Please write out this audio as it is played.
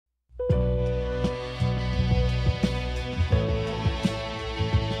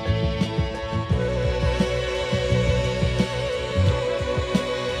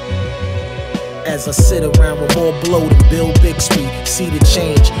as I sit around with more blow than Bill Bixby. See the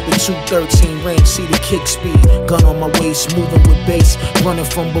change, the 213 range, see the kick speed. Gun on my waist, moving with bass. Running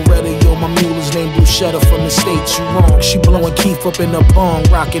from Beretta, yo, my mule is named Blue Shutter from the States. You wrong, she blowing Keith up in the bong,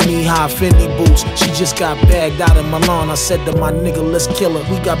 rocking knee-high Fendi boots. She just got bagged out of Milan. I said to my nigga, let's kill her.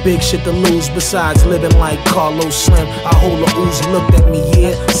 We got big shit to lose besides living like Carlos Slim. I hold a ooze, looked at me,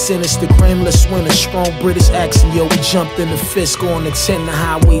 yeah. Sinister grin, let's win a strong British accent, yo. We jumped in the fist, on the 10, the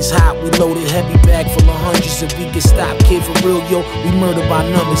highway's hot. We loaded heavy bag full of hundreds. If we get stopped, kid, for real, yo, we murder by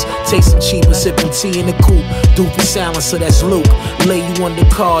numbers. Tasting cheaper, sipping tea in the coupe. Doofy silencer, that's Luke. Lay you under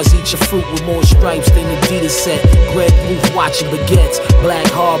cars, eat your fruit with more stripes than Adidas set. Greg Booth watching baguettes. Black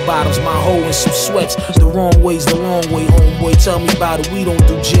hard bottoms, my hoe and some sweats. The wrong way's the long way, homeboy. Tell me about it, we don't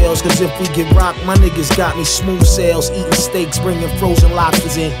do jails. Cause if we get rocked, my niggas got me smooth sails. Eating steaks, bringing frozen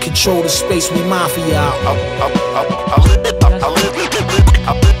lobsters in. Control the space, we mafia out.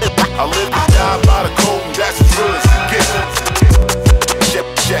 I live and die by the code, and that's as real as it gets.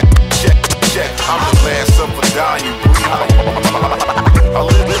 Check, I'm the last of a dying breed. I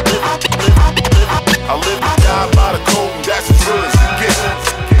live and die by the code, and that's as real as it gets.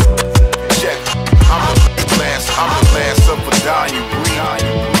 Check, I'm the last of a dying breed.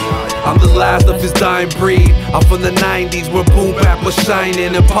 I'm the last of his dying breed. I'm from the 90s where boom bap was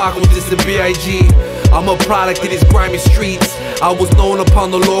shining and Pac was just a B.I.G. I'm a product of these grimy streets. I was known upon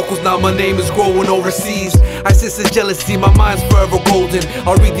the locals, now my name is growing overseas. I sense the jealousy, my mind's forever golden.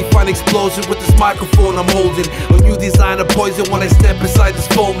 I'll redefine explosion with this microphone I'm holding. A new design of poison when I step inside this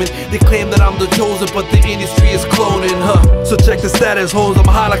foaming. They claim that I'm the chosen, but the industry is cloning, huh? So check the status, hoes, I'm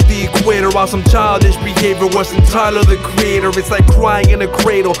high like the equator. While some childish behavior wasn't Tyler the creator. It's like crying in a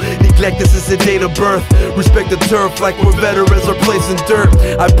cradle, neglect this is a date of birth. Respect the turf like we're veterans are placing dirt.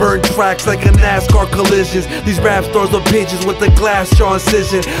 I burn tracks like a NASCAR collisions. These rap stars are pages with a glass jaw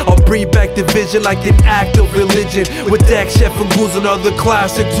incision. I'll bring back division like an act of religion. With Dax, Chef, and Goose, another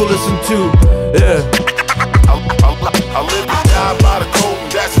classic to listen to. Yeah. I live and die by the code.